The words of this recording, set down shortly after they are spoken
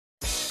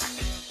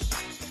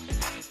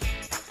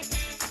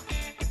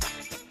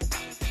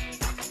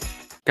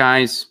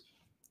Guys,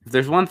 if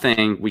there's one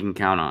thing we can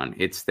count on,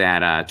 it's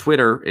that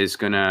Twitter is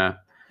going to...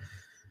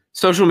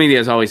 Social media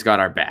has always got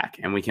our back,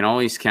 and we can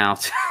always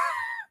count...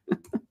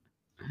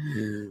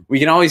 We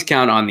can always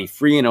count on the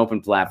free and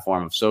open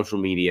platform of social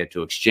media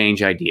to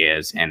exchange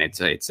ideas, and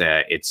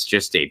it's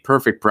just a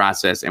perfect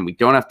process, and we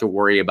don't have to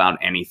worry about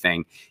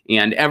anything.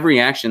 And every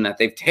action that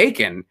they've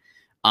taken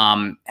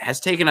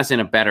has taken us in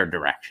a better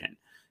direction.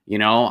 You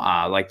know,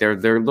 like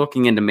they're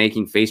looking into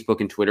making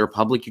Facebook and Twitter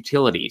public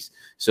utilities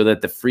so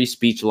that the free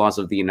speech laws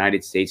of the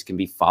United States can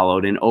be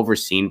followed and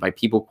overseen by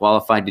people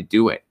qualified to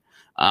do it,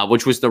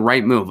 which was the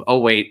right move. Oh,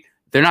 wait,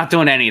 they're not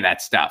doing any of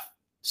that stuff.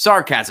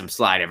 Sarcasm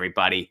slide,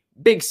 everybody.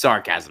 Big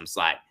sarcasm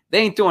slide. They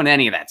ain't doing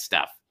any of that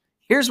stuff.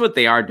 Here's what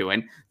they are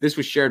doing. This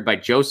was shared by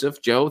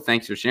Joseph. Joe,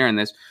 thanks for sharing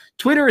this.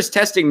 Twitter is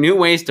testing new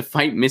ways to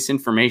fight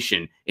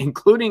misinformation,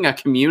 including a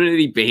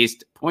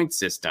community-based point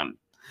system.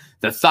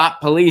 The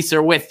thought police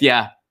are with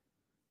ya.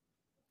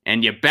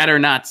 And you better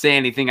not say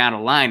anything out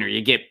of line or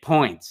you get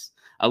points.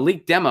 A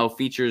leaked demo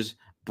features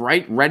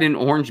bright red and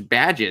orange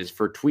badges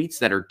for tweets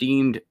that are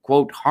deemed,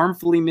 quote,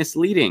 harmfully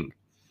misleading.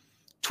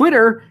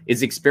 Twitter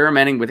is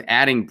experimenting with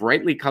adding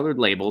brightly colored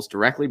labels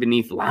directly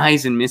beneath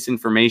lies and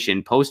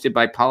misinformation posted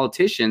by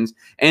politicians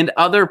and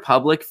other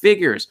public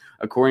figures,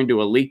 according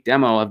to a leaked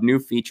demo of new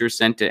features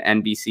sent to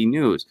NBC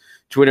News.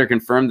 Twitter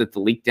confirmed that the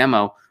leaked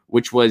demo,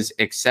 which was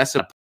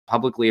accessible on a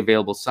publicly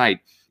available site,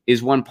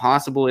 is one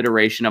possible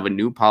iteration of a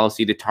new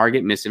policy to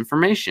target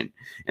misinformation.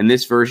 In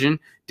this version,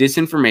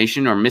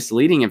 disinformation or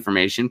misleading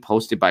information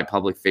posted by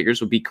public figures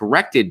would be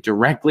corrected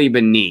directly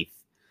beneath.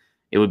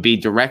 It would be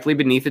directly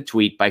beneath a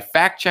tweet by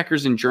fact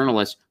checkers and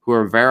journalists who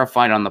are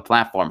verified on the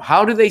platform.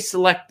 How do they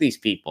select these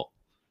people?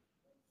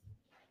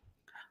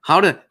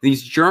 How do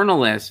these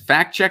journalists,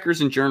 fact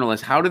checkers and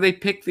journalists, how do they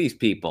pick these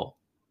people?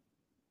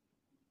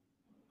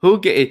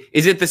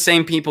 Is it the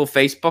same people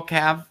Facebook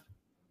have?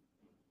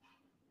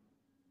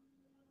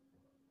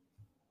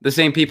 The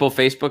same people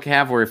Facebook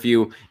have, where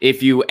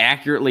if you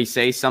accurately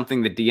say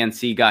something the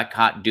DNC got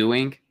caught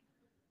doing,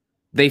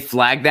 they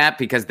flag that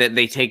because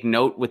they take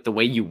note with the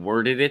way you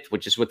worded it,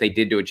 which is what they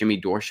did to a Jimmy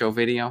Dore show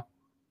video.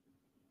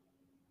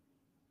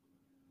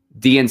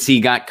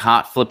 DNC got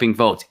caught flipping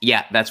votes.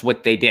 Yeah, that's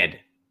what they did.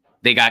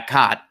 They got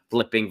caught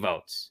flipping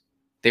votes.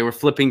 They were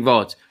flipping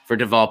votes for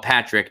Deval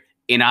Patrick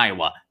in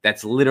Iowa.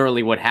 That's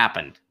literally what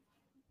happened.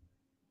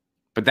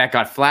 But that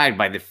got flagged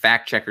by the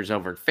fact checkers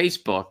over at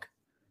Facebook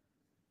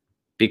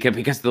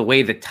because of the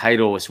way the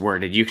title was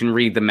worded. You can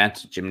read the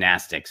mental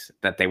gymnastics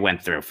that they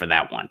went through for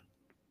that one.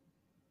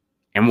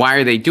 And why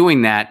are they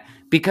doing that?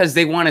 Because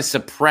they want to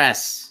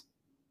suppress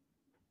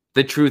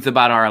the truth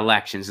about our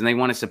elections, and they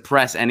want to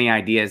suppress any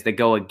ideas that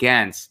go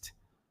against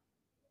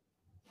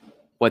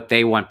what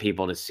they want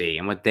people to see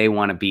and what they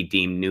want to be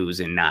deemed news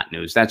and not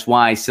news. That's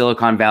why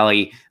Silicon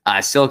Valley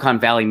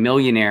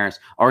millionaires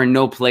are in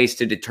no place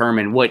to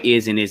determine what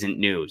is and isn't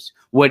news,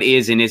 what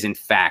is and isn't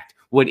fact,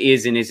 what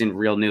is and isn't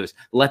real news.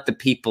 Let the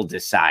people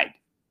decide.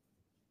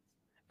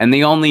 And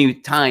the only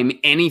time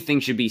anything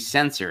should be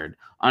censored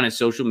on a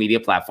social media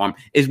platform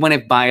is when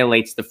it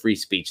violates the free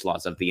speech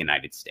laws of the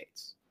United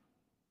States.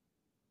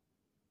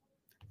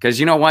 Because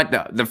you know what?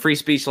 The free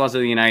speech laws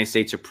of the United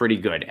States are pretty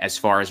good as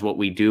far as what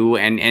we do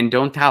and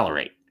don't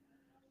tolerate.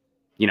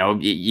 You know,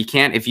 you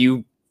can't, if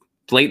you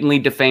blatantly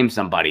defame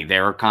somebody,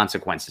 there are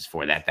consequences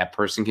for that. That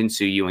person can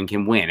sue you and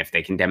can win if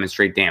they can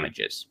demonstrate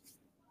damages.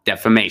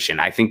 Defamation.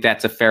 I think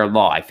that's a fair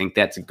law. I think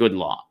that's a good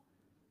law.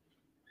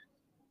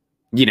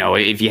 You know,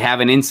 if you have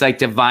an incite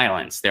to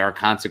violence, there are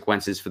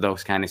consequences for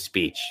those kind of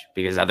speech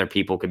because other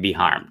people could be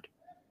harmed.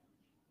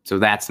 So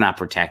that's not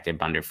protected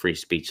under free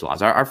speech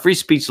laws. Our free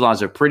speech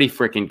laws are pretty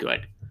freaking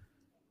good.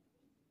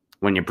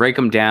 When you break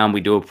them down,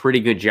 we do a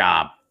pretty good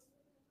job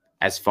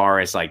as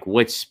far as like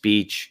what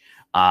speech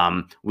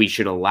we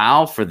should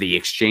allow for the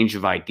exchange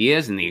of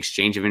ideas and the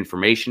exchange of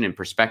information and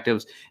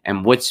perspectives,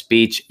 and what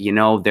speech, you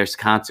know, there's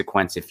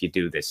consequence if you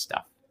do this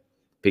stuff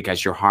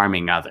because you're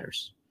harming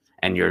others.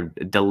 And you're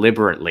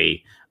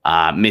deliberately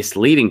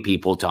misleading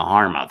people to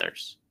harm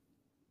others.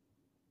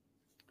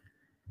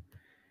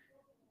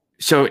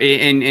 So,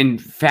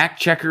 and fact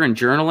checker and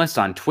journalists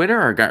on Twitter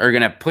are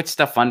going to put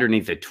stuff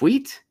underneath a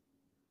tweet,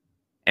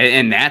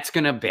 and that's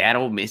going to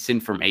battle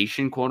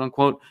misinformation, quote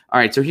unquote. All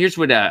right. So here's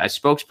what a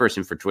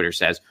spokesperson for Twitter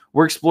says: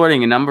 "We're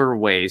exploring a number of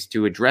ways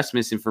to address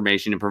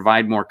misinformation and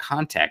provide more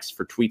context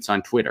for tweets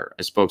on Twitter."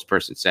 A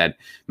spokesperson said,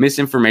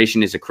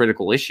 "Misinformation is a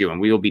critical issue,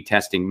 and we will be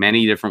testing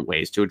many different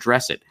ways to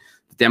address it.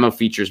 The demo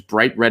features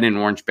bright red and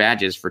orange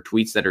badges for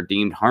tweets that are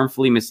deemed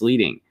harmfully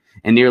misleading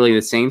and nearly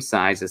the same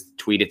size as the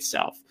tweet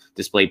itself,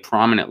 displayed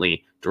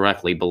prominently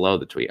directly below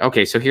the tweet."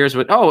 Okay, so here's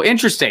what... Oh,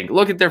 interesting.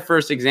 Look at their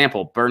first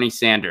example, Bernie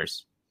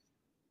Sanders.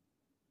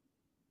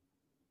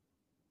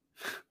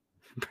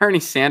 Bernie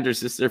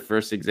Sanders is their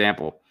first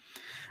example.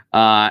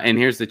 And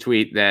here's the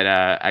tweet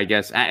that I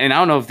guess... And I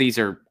don't know if these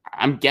are...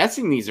 I'm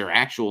guessing these are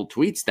actual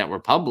tweets that were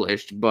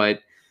published,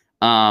 but...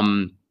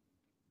 40%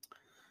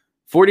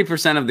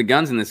 of the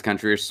guns in this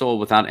country are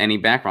sold without any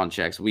background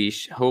checks. We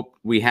hope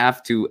we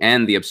have to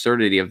end the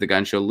absurdity of the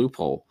gun show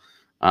loophole.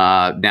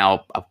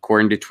 Now,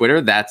 according to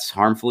Twitter, that's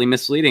harmfully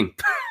misleading,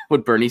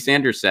 what Bernie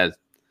Sanders says.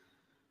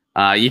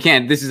 You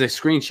can't, this is a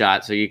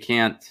screenshot, so you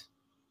can't,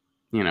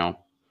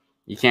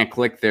 you can't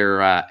click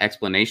their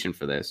explanation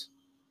for this.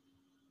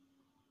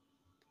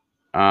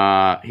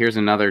 Here's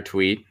another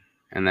tweet,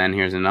 and then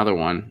here's another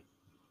one.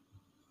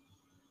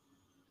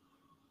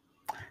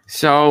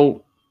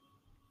 So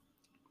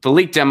the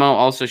leaked demo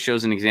also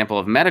shows an example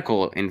of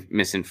medical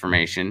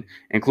misinformation,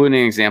 including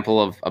an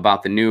example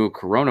about the new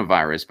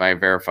coronavirus by a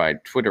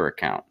verified Twitter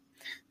account.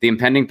 The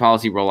impending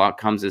policy rollout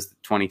comes as the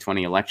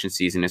 2020 election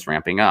season is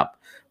ramping up,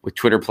 with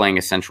Twitter playing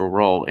a central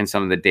role in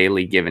some of the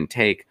daily give and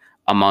take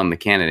among the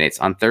candidates.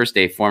 On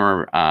Thursday,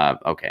 former, I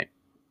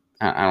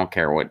don't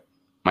care what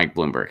Mike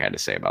Bloomberg had to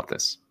say about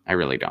this. I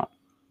really don't.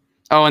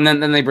 Oh, and then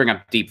they bring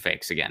up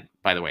deepfakes again,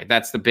 by the way.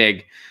 That's the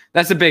big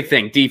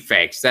thing,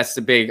 deepfakes. That's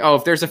the big,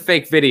 if there's a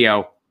fake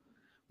video,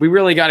 we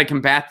really got to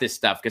combat this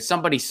stuff because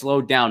somebody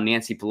slowed down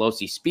Nancy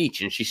Pelosi's speech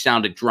and she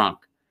sounded drunk.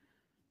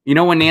 You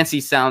know when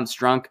Nancy sounds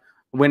drunk?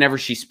 Whenever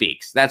she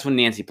speaks. That's when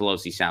Nancy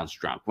Pelosi sounds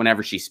drunk,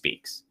 whenever she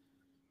speaks.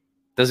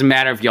 Doesn't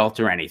matter if you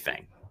alter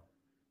anything.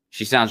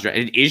 She sounds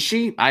drunk. Is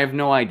she? I have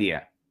no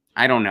idea.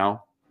 I don't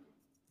know.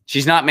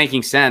 She's not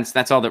making sense.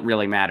 That's all that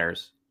really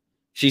matters.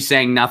 She's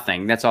saying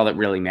nothing. That's all that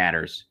really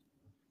matters.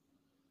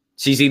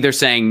 She's either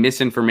saying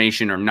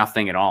misinformation or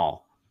nothing at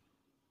all.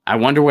 I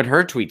wonder what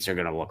her tweets are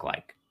going to look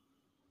like.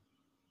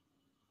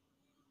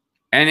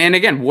 And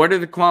again, what are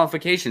the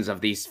qualifications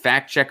of these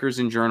fact checkers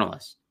and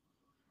journalists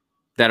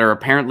that are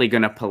apparently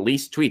going to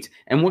police tweets?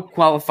 And what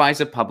qualifies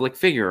a public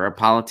figure or a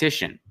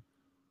politician?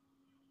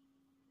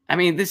 I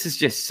mean, this is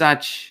just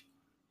such...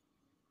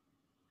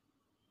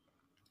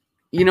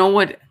 You know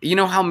what? You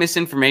know how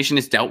misinformation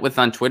is dealt with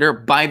on Twitter?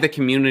 By the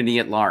community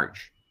at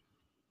large.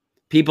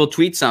 People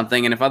tweet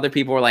something, and if other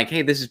people are like,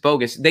 hey, this is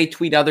bogus, they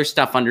tweet other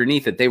stuff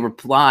underneath it. They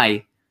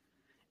reply,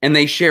 and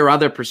they share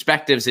other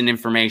perspectives and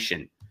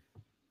information.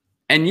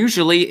 And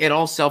usually, it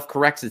all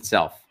self-corrects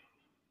itself.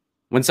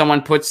 When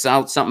someone puts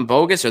out something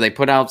bogus, or they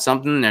put out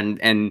something,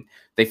 and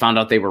they found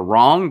out they were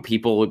wrong,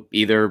 people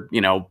either,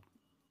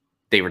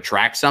 they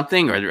retract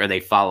something, or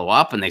they follow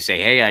up, and they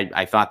say, hey,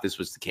 I thought this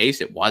was the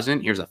case. It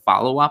wasn't. Here's a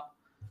follow-up.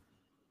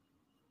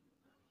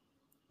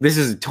 This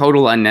is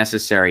total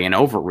unnecessary and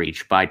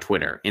overreach by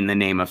Twitter in the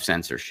name of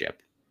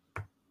censorship.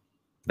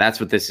 That's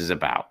what this is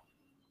about.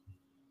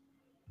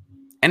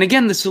 And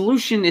again, the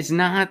solution is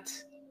not,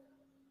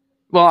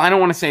 well, I don't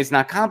want to say it's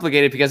not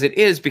complicated because it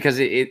is, because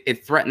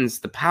it threatens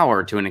the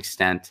power to an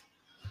extent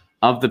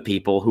of the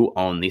people who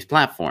own these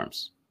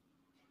platforms.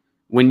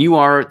 When you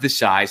are the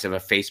size of a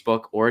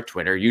Facebook or a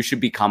Twitter, you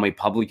should become a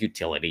public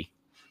utility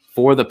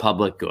for the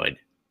public good.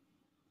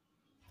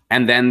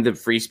 And then the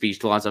free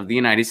speech laws of the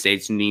United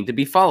States need to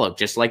be followed,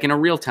 just like in a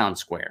real town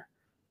square.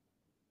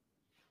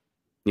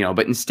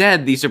 But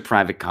instead, these are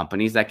private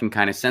companies that can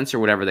kind of censor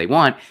whatever they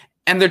want,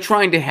 and they're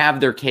trying to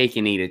have their cake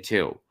and eat it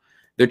too.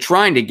 They're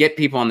trying to get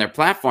people on their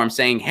platform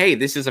saying, hey,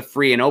 this is a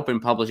free and open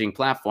publishing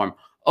platform.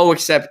 Oh,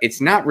 except it's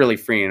not really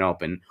free and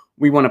open.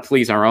 We want to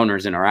please our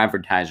owners and our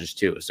advertisers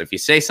too. So if you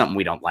say something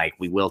we don't like,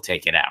 we will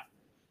take it out.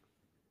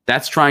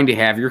 That's trying to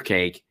have your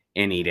cake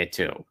and eat it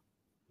too.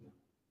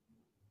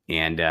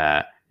 And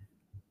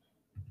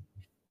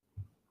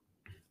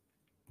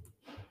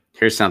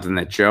here's something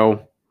that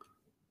Joe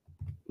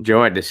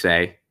had to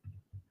say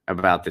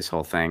about this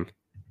whole thing.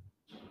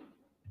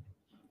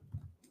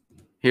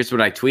 Here's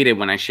what I tweeted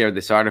when I shared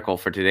this article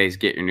for today's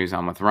Get Your News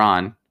On with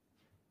Ron.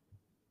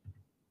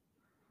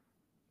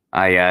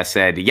 I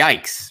said,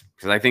 yikes,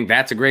 because I think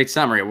that's a great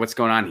summary of what's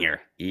going on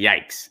here.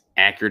 Yikes,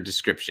 accurate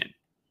description.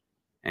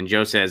 And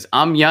Joe says,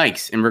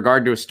 yikes, in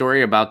regard to a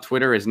story about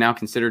Twitter is now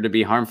considered to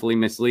be harmfully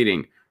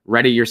misleading.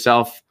 Ready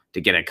yourself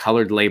to get a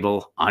colored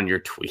label on your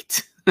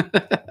tweet.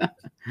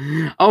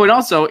 Oh, and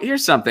also,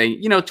 here's something.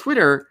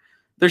 Twitter,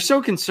 they're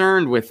so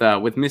concerned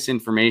with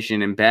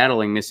misinformation and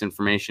battling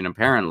misinformation,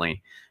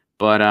 apparently.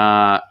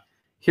 But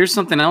here's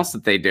something else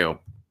that they do.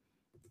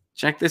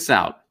 Check this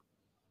out.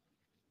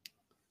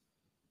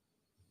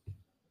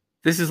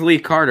 This is Lee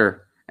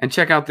Carter. And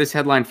check out this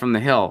headline from The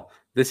Hill.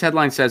 This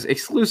headline says,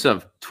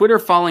 exclusive, Twitter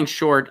falling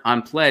short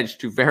on pledge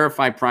to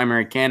verify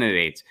primary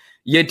candidates.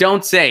 You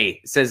don't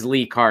say, says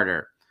Lee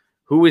Carter.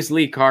 Who is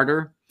Lee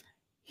Carter?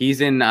 He's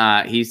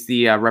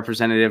the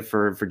representative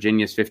for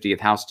Virginia's 50th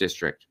House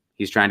District.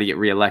 He's trying to get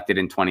reelected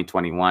in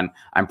 2021.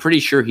 I'm pretty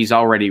sure he's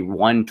already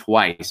won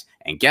twice.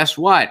 And guess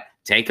what?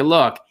 Take a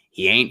look.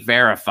 He ain't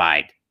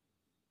verified.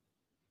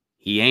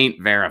 He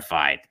ain't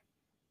verified.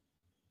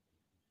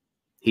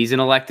 He's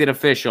an elected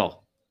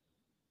official.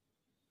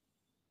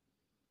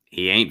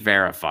 He ain't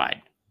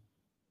verified.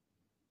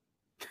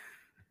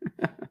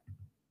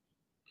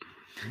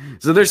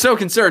 So they're so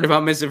concerned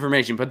about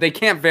misinformation, but they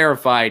can't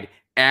verify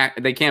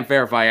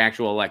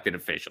actual elected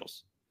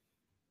officials.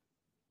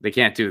 They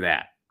can't do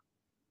that.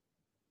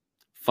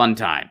 Fun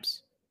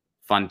times.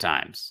 Fun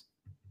times.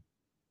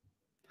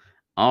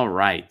 All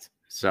right.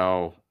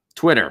 So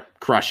Twitter,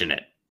 crushing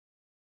it.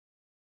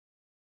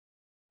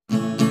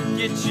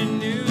 Get your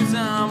news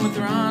on with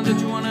Ron. Don't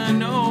you want to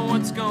know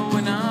what's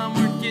going on?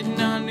 We're getting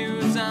on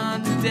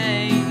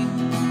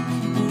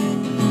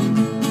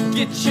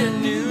Get your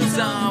news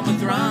on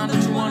with Ron.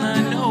 Don't you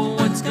wanna know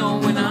what's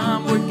going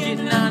on? We're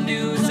getting our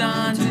news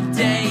on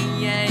today.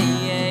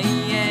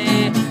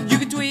 You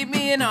can tweet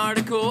me an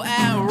article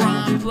at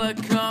Ron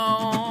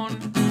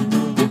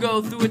Placone. We'll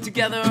go through it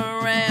together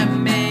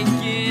and make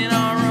it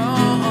our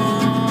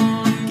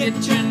own. Get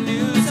your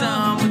news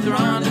on with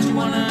Ron.